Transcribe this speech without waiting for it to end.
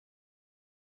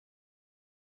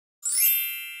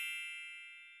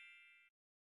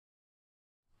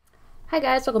Hi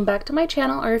guys, welcome back to my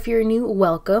channel, or if you're new,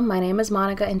 welcome. My name is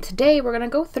Monica, and today we're gonna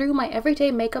go through my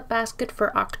everyday makeup basket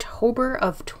for October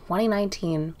of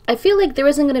 2019. I feel like there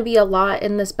isn't gonna be a lot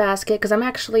in this basket because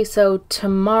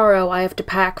tomorrow I have to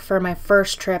pack for my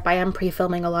first trip. I am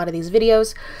pre-filming a lot of these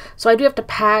videos, so I do have to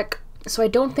pack. So I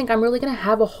don't think I'm really gonna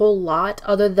have a whole lot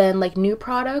other than like new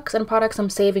products and products I'm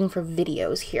saving for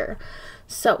videos here.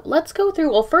 So let's go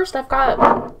through. Well, first I've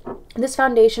got this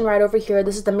foundation right over here.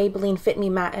 This is the Maybelline Fit Me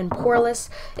Matte and Poreless.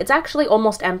 It's actually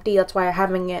almost empty. That's why I'm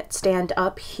having it stand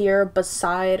up here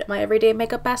beside my everyday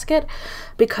makeup basket,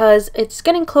 because it's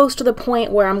getting close to the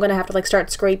point where I'm going to have to like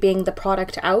start scraping the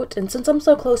product out. And since I'm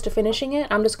so close to finishing it,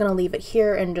 I'm just going to leave it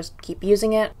here and just keep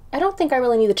using it. I don't think I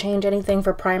really need to change anything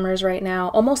for primers right now.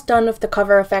 Almost done with the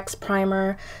Cover FX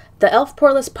primer. The e.l.f.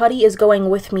 Poreless Putty is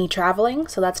going with me traveling,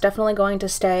 so that's definitely going to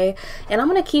stay. And I'm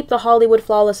going to keep the Hollywood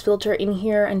Flawless filter in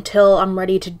here until I'm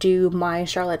ready to do my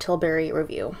Charlotte Tilbury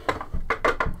review.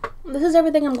 This is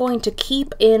everything I'm going to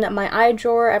keep in my eye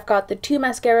drawer. I've got the two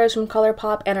mascaras from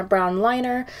ColourPop and a brown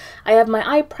liner. I have my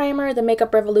eye primer, the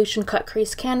Makeup Revolution Cut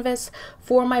Crease Canvas.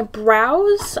 For my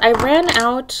brows, I ran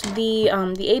out. The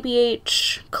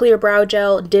ABH Clear Brow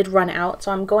Gel did run out,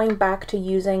 so I'm going back to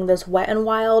using this Wet n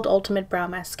Wild Ultimate Brow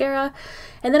Mascara.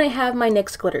 And then I have my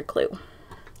NYX Glitter Glue.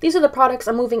 These are the products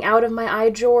I'm moving out of my eye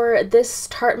drawer. This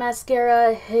Tarte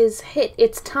mascara has hit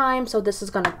its time, so this is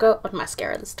gonna go with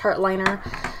mascara, this Tarte liner.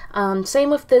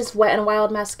 Same with this Wet n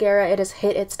Wild mascara, it has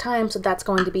hit its time, so that's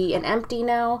going to be an empty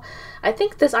now. I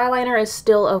think this eyeliner is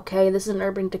still okay. This is an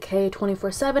Urban Decay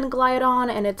 24/7 Glide On,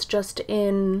 and it's just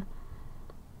in...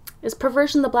 Is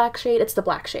Perversion the black shade? It's the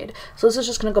black shade. So this is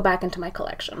just gonna go back into my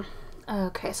collection.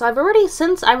 Okay, so I've already,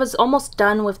 since I was almost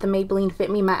done with the Maybelline Fit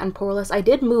Me Matte and Poreless, I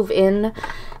did move in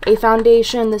a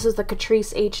foundation. This is the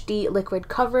Catrice HD Liquid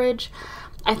Coverage.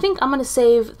 I think I'm going to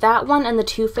save that one and the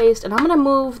Too Faced, and I'm going to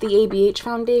move the ABH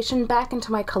foundation back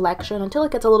into my collection until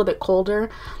it gets a little bit colder.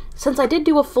 Since I did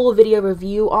do a full video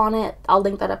review on it, I'll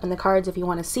link that up in the cards if you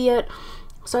want to see it.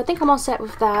 So I think I'm all set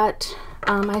with that.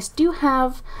 I do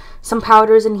have some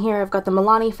powders in here. I've got the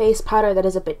Milani face powder that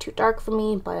is a bit too dark for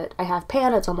me, but I have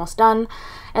pan, it's almost done.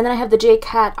 And then I have the J.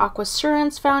 Cat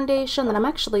Aquasurance foundation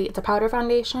that it's a powder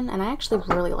foundation, and I actually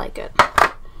really like it.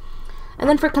 And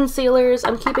then for concealers,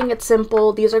 I'm keeping it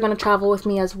simple. These are going to travel with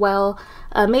me as well.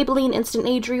 Maybelline Instant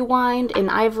Age Rewind in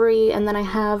Ivory, and then I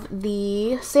have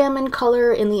the Salmon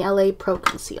color in the LA Pro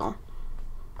Conceal.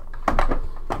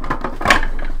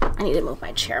 I need to move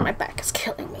my chair, my back is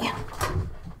killing me.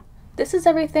 This is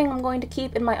everything I'm going to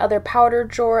keep in my other powder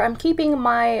drawer. I'm keeping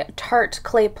my Tarte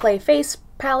Clay Play Face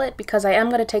palette because I am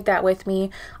going to take that with me.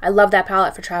 I love that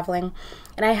palette for traveling.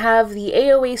 And I have the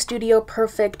AOA Studio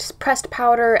Perfect pressed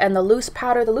powder and the loose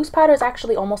powder. The loose powder is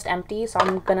actually almost empty, so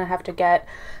I'm going to have to get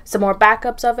some more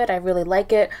backups of it. I really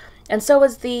like it. And so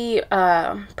is the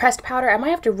pressed powder. I might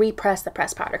have to repress the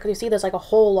pressed powder because you see there's like a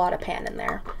whole lot of pan in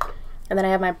there. And then I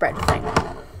have my bread thing.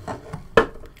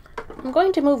 I'm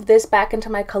going to move this back into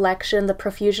my collection, the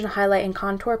Profusion Highlight and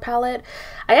Contour Palette.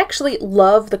 I actually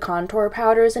love the contour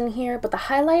powders in here, but the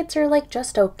highlights are like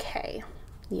just okay.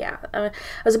 Yeah, I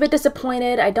was a bit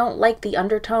disappointed. I don't like the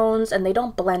undertones, and they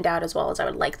don't blend out as well as I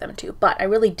would like them to, but I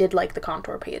really did like the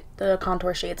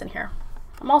contour shades in here.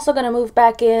 I'm also going to move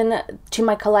back in to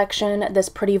my collection this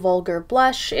Pretty Vulgar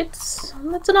blush. It's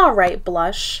an alright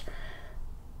blush.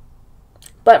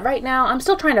 But right now, I'm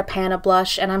still trying to pan a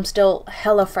blush, and I'm still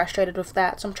hella frustrated with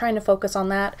that, so I'm trying to focus on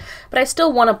that. But I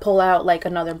still want to pull out, like,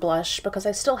 another blush, because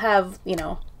I still have, you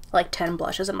know, like 10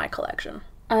 blushes in my collection.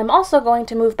 I'm also going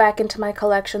to move back into my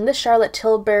collection this Charlotte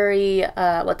Tilbury,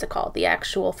 what's it called? The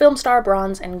actual Film Star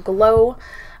Bronze and Glow.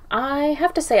 I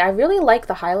have to say, I really like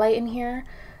the highlight in here.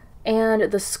 And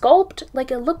the sculpt,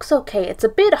 like, it looks okay. It's a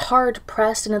bit hard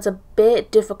pressed and it's a bit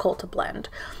difficult to blend.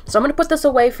 So I'm going to put this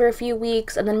away for a few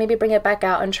weeks and then maybe bring it back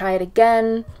out and try it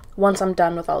again once I'm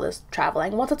done with all this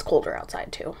traveling, once it's colder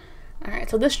outside too.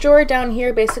 Alright, so this drawer down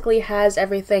here basically has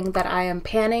everything that I am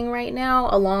panning right now,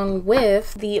 along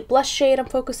with the blush shade I'm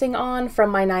focusing on from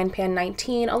my 9pan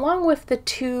 19, along with the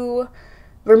two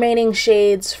remaining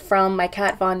shades from my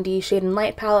Kat Von D Shade and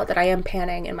Light palette that I am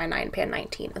panning in my 9pan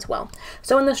 19 as well.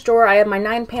 So in this drawer I have my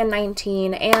 9pan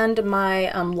 19 and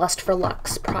my Lust for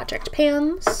Luxe project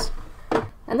pans.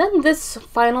 And then this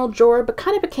final drawer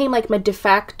kind of became like my de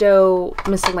facto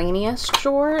miscellaneous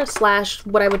drawer slash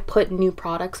what I would put new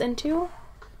products into.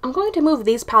 I'm going to move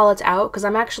these palettes out because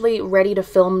I'm actually ready to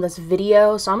film this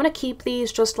video, so I'm going to keep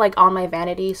these just like on my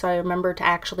vanity so I remember to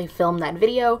actually film that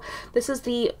video. This is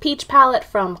the Peach palette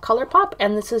from ColourPop,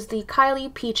 and this is the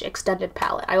Kylie Peach Extended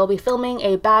palette. I will be filming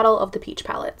a battle of the Peach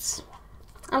palettes.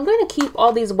 I'm going to keep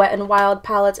all these Wet n Wild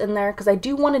palettes in there because I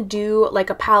do want to do like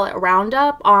a palette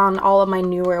roundup on all of my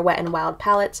newer Wet n Wild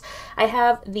palettes. I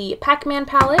have the Pac-Man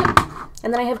palette,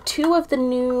 and then I have two of the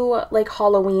new like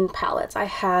Halloween palettes. I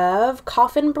have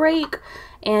Coffin Break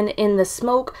and In the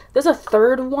Smoke. There's a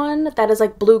third one that is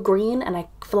like blue-green, and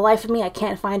for the life of me, I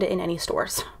can't find it in any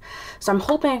stores. So I'm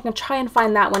hoping I can try and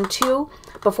find that one too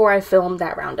before I film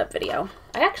that roundup video.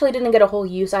 I actually didn't get a whole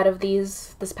use out of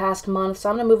these this past month, so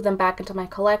I'm going to move them back into my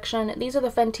collection. These are the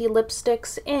Fenty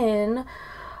lipsticks in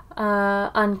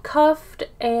Uncuffed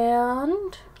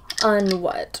and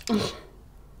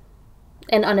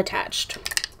and Unattached.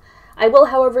 I will,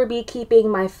 however, be keeping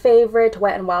my favorite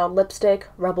Wet n Wild lipstick,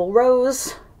 Rebel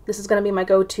Rose. This is going to be my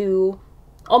go-to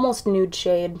almost nude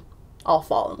shade all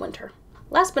fall and winter.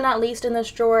 Last but not least in this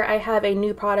drawer, I have a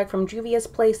new product from Juvia's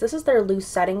Place. This is their loose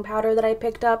setting powder that I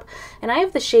picked up, and I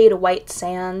have the shade White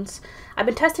Sands. I've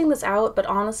been testing this out, but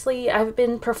honestly, I've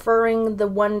been preferring the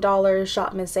 $1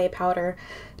 Shop Missy powder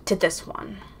to this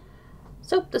one.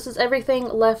 So this is everything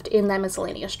left in that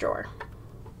miscellaneous drawer.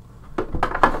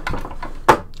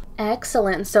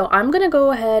 Excellent. So I'm going to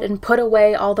go ahead and put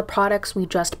away all the products we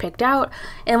just picked out,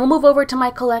 and we'll move over to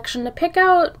my collection to pick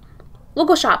out, we'll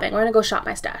go shopping. We're going to go shop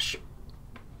my stash.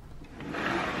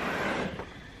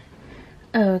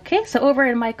 Okay, so over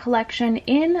in my collection,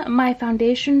 in my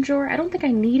foundation drawer, I don't think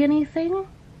I need anything,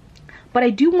 but I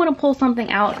do want to pull something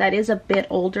out that is a bit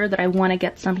older that I want to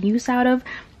get some use out of.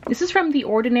 This is from The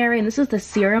Ordinary, and this is the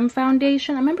Serum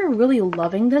Foundation. I remember really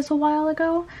loving this a while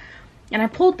ago, and I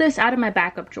pulled this out of my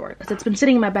backup drawer because it's been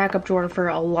sitting in my backup drawer for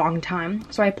a long time.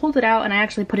 So I pulled it out and I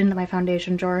actually put it into my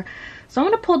foundation drawer. So I'm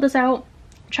going to pull this out,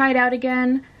 try it out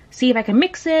again, see if I can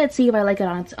mix it, see if I like it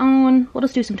on its own. We'll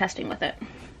just do some testing with it.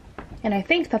 And I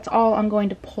think that's all I'm going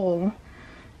to pull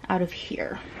out of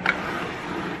here.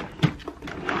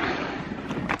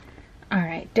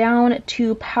 Alright, down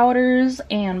to powders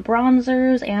and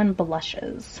bronzers and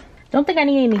blushes. Don't think I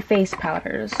need any face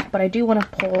powders, but I do want to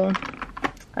pull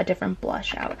a different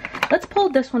blush out. Let's pull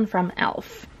this one from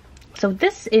e.l.f. So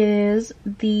this is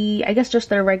the, I guess just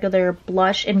their regular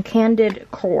blush in Candid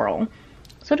Coral.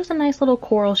 So just a nice little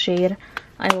coral shade.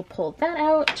 I will pull that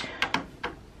out.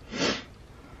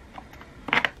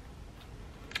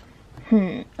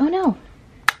 Oh no.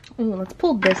 Ooh, let's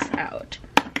pull this out.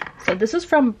 So this is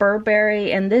from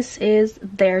Burberry, and this is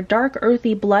their Dark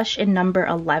Earthy Blush in number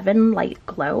 11, Light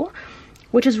Glow,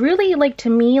 which is really, like, to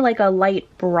me, like a light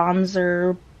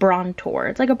bronzer bronzer.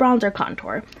 It's like a bronzer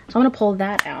contour. So I'm going to pull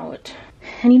that out.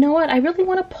 And you know what? I really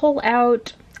want to pull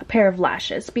out a pair of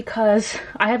lashes because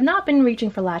I have not been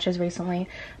reaching for lashes recently,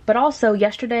 but also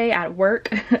yesterday at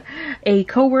work, a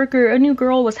coworker, a new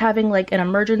girl, was having like an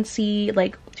emergency,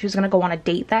 like she was gonna go on a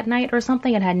date that night or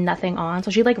something and had nothing on,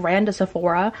 so she like ran to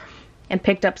Sephora and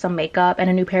picked up some makeup and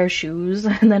a new pair of shoes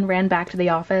and then ran back to the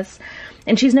office,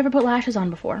 and she's never put lashes on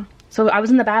before. So I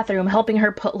was in the bathroom helping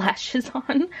her put lashes on,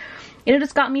 and it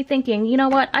just got me thinking, you know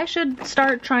what, I should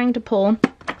start trying to pull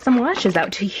some lashes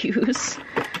out to use.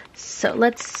 So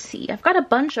let's see, I've got a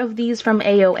bunch of these from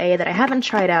AOA that I haven't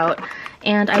tried out,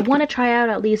 and I want to try out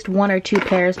at least 1 or 2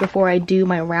 pairs before I do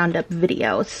my roundup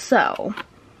video. So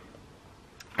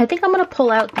I think I'm going to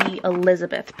pull out the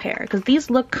Elizabeth pair, because these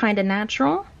look kind of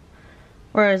natural,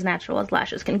 or as natural as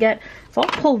lashes can get. So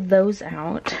I'll pull those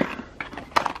out.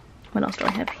 What else do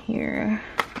I have here?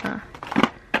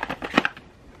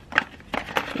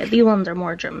 Yeah, these ones are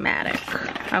more dramatic.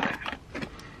 Okay.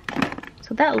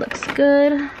 So that looks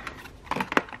good.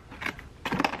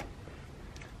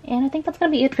 And I think that's going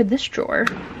to be it for this drawer.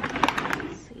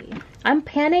 Let's see. I'm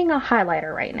panning a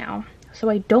highlighter right now, so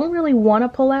I don't really want to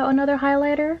pull out another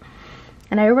highlighter.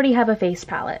 And I already have a face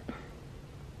palette.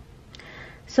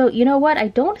 So you know what? I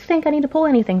don't think I need to pull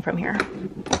anything from here.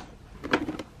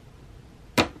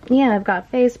 Yeah, I've got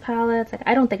face palettes.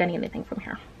 I don't think I need anything from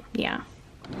here. Yeah.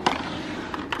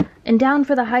 And down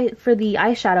for the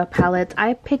eyeshadow palettes,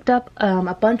 I picked up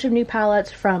a bunch of new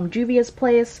palettes from Juvia's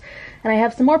Place, and I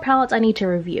have some more palettes I need to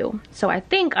review. So I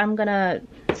think I'm gonna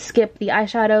skip the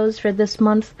eyeshadows for this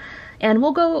month, and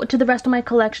we'll go to the rest of my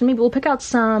collection. Maybe we'll pick out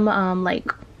some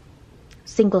like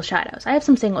single shadows. I have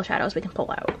some single shadows we can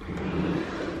pull out.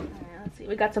 Let's see,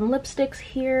 we got some lipsticks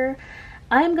here.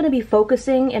 I'm going to be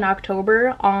focusing in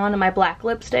October on my black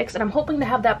lipsticks, and I'm hoping to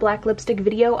have that black lipstick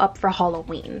video up for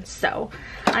Halloween. So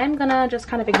I'm going to just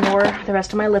kind of ignore the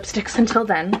rest of my lipsticks until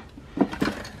then.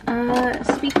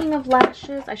 Speaking of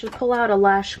lashes, I should pull out a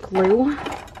lash glue.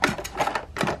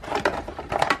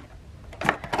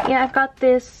 Yeah, I've got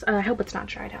this. I hope it's not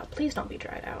dried out. Please don't be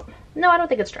dried out. No, I don't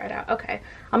think it's dried out. Okay.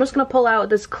 I'm just going to pull out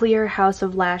this clear House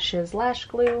of Lashes lash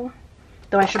glue.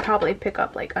 Though I should probably pick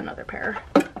up like another pair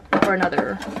or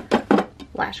another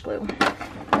lash glue.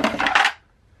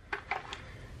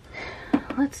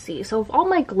 Let's see. So of all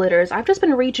my glitters, I've just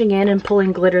been reaching in and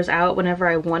pulling glitters out whenever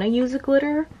I want to use a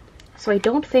glitter. So I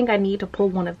don't think I need to pull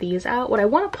one of these out. What I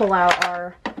want to pull out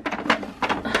are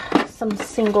some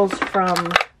singles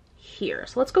from here.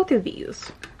 So let's go through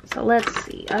these. So let's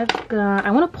see.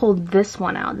 I want to pull this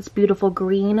one out, this beautiful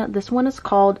green. This one is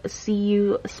called See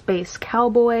You Space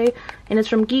Cowboy, and it's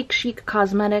from Geek Chic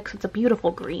Cosmetics. It's a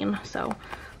beautiful green. So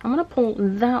I'm going to pull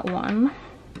that one.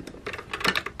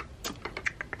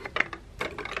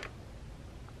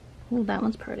 Ooh, that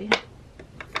one's pretty.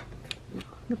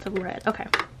 It's a red. Okay.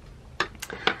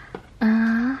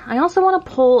 I also want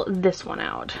to pull this one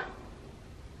out.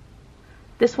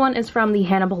 This one is from the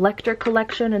Hannibal Lecter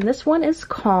collection, and this one is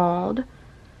called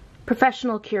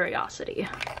Professional Curiosity.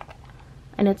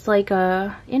 And it's like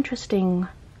a interesting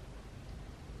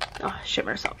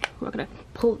shimmer, so we're gonna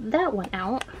pull that one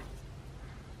out.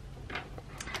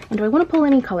 And do I want to pull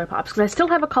any ColourPops? Because I still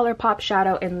have a ColourPop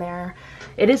shadow in there.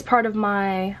 It is part of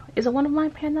my, is it one of my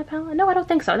Panda palette? No, I don't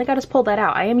think so. I think I just pulled that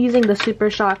out. I am using the Super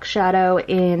Shock shadow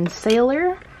in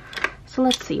Sailor. So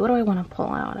let's see, what do I want to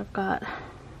pull out? I've got,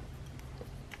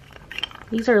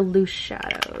 these are loose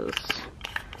shadows.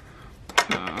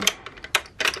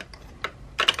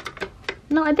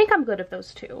 No, I think I'm good at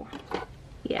those two.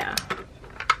 Yeah.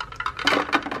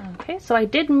 Okay, so I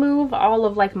did move all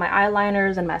of like my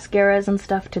eyeliners and mascaras and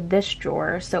stuff to this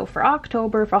drawer. So for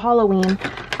October, for Halloween,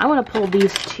 I want to pull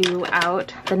these two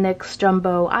out. The NYX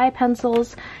Jumbo Eye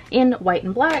Pencils in white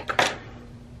and black.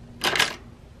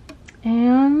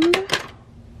 And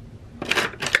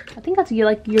I think that's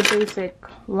like your basic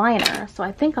liner. So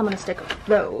I think I'm going to stick with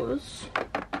those.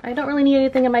 I don't really need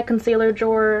anything in my concealer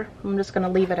drawer. I'm just going to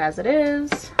leave it as it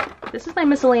is. This is my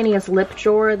miscellaneous lip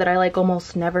drawer that I like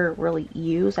almost never really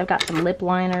use. I've got some lip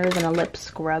liners and a lip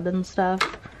scrub and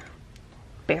stuff.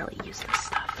 Barely use this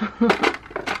stuff.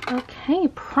 Okay,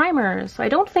 primers. I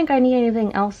don't think I need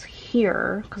anything else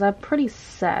here because I'm pretty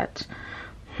set.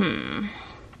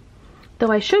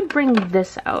 Though I should bring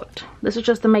this out. This is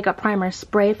just the makeup primer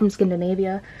spray from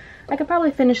Scandinavia. I could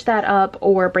probably finish that up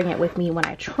or bring it with me when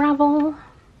I travel.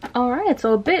 Alright,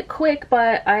 so a bit quick,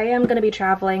 but I am going to be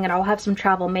traveling and I'll have some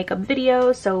travel makeup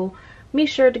videos, so be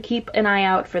sure to keep an eye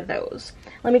out for those.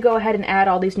 Let me go ahead and add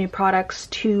all these new products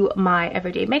to my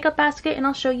everyday makeup basket and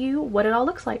I'll show you what it all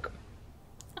looks like.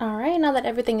 Alright, now that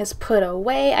everything is put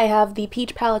away, I have the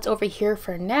peach palettes over here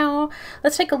for now.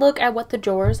 Let's take a look at what the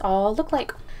drawers all look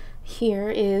like. Here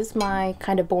is my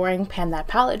kind of boring Pan That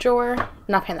Palette drawer.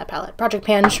 Not Pan That Palette, Project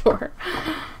Pan drawer.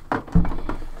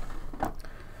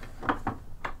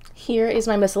 Here is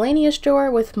my miscellaneous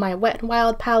drawer with my Wet n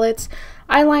Wild palettes,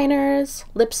 eyeliners,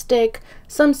 lipstick,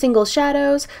 some single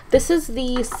shadows. This is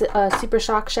the Super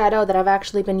Shock shadow that I've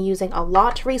actually been using a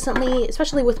lot recently,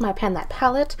 especially with my Pan That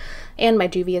palette, and my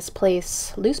Juvia's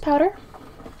Place loose powder.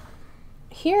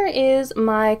 Here is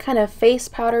my kind of face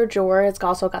powder drawer. It's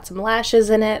also got some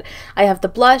lashes in it. I have the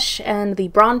blush and the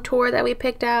bronzer that we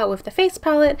picked out with the face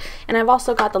palette, and I've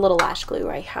also got the little lash glue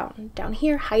right down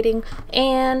here hiding,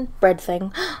 and bread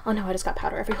thing. Oh no, I just got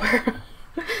powder everywhere.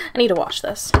 I need to wash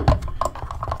this.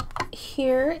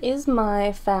 Here is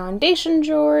my foundation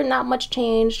drawer. Not much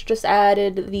changed, just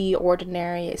added the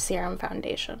Ordinary Serum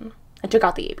Foundation. I took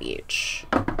out the ABH.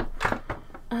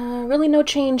 Really no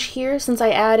change here since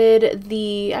I added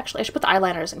the, actually I should put the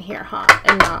eyeliners in here, huh?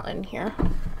 And not in here.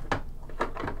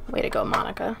 Way to go,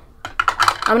 Monica.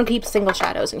 I'm gonna keep single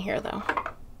shadows in here though.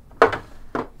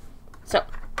 So,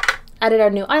 added our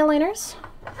new eyeliners.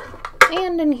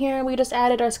 And in here we just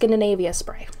added our Scandinavia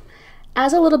spray.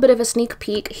 As a little bit of a sneak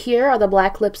peek, here are the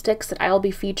black lipsticks that I'll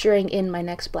be featuring in my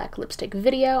next black lipstick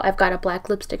video. I've got a black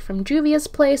lipstick from Juvia's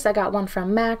Place, I got one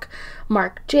from MAC,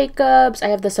 Marc Jacobs, I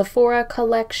have the Sephora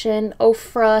collection,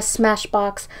 Ofra,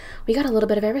 Smashbox. We got a little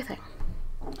bit of everything.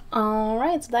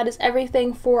 Alright, so that is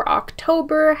everything for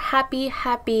October. Happy,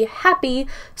 happy, happy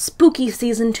spooky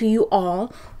season to you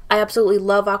all. I absolutely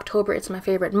love October. It's my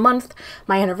favorite month.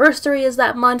 My anniversary is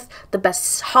that month. The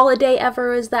best holiday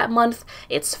ever is that month.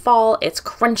 It's fall. It's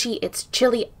crunchy. It's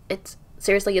chilly. It's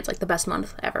seriously, it's like the best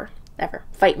month ever. Ever.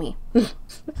 Fight me.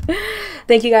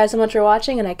 Thank you guys so much for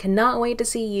watching, and I cannot wait to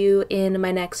see you in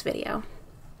my next video.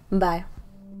 Bye.